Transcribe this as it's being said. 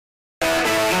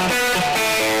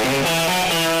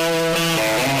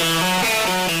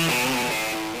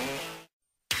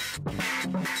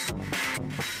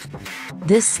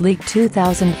This sleek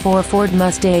 2004 Ford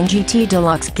Mustang GT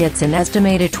Deluxe gets an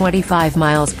estimated 25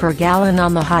 miles per gallon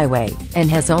on the highway, and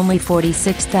has only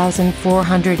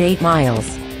 46,408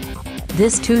 miles.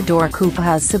 This two-door coupe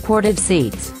has supportive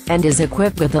seats, and is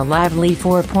equipped with a lively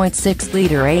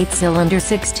 4.6-liter 8-cylinder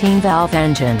 16-valve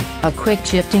engine, a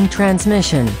quick-shifting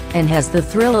transmission, and has the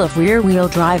thrill of rear-wheel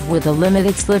drive with a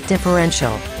limited-slip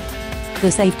differential. The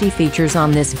safety features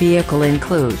on this vehicle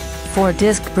include 4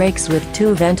 disc brakes with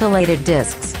 2 ventilated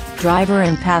discs, driver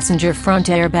and passenger front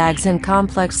airbags and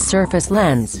complex surface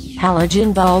lens,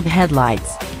 halogen bulb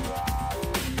headlights.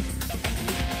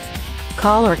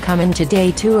 Call or come in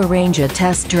today to arrange a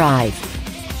test drive.